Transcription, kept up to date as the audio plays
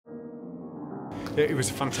It was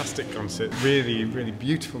a fantastic concert, really, really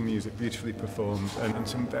beautiful music, beautifully performed, and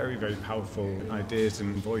some very, very powerful ideas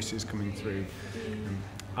and voices coming through.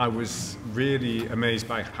 I was really amazed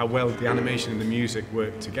by how well the animation and the music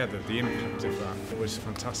worked together. The impact of that was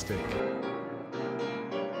fantastic.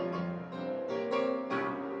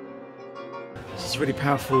 It's a really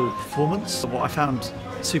powerful performance. What I found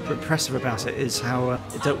super impressive about it is how it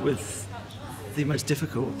dealt with the most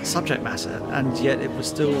difficult subject matter, and yet it was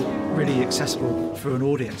still really accessible for an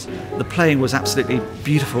audience. The playing was absolutely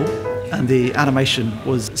beautiful and the animation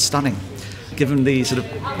was stunning. Given the sort of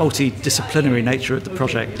multidisciplinary nature of the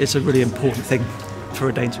project, it's a really important thing for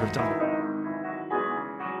Edane to have done.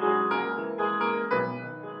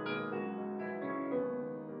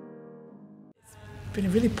 It's been a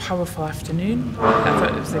really powerful afternoon. I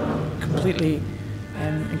thought it was a completely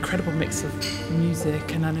incredible mix of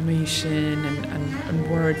music and animation and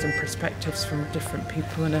words and perspectives from different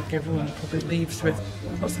people, and everyone probably leaves with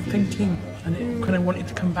lots of thinking and kind of wanting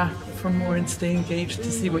to come back for more and stay engaged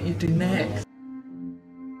to see what you do next.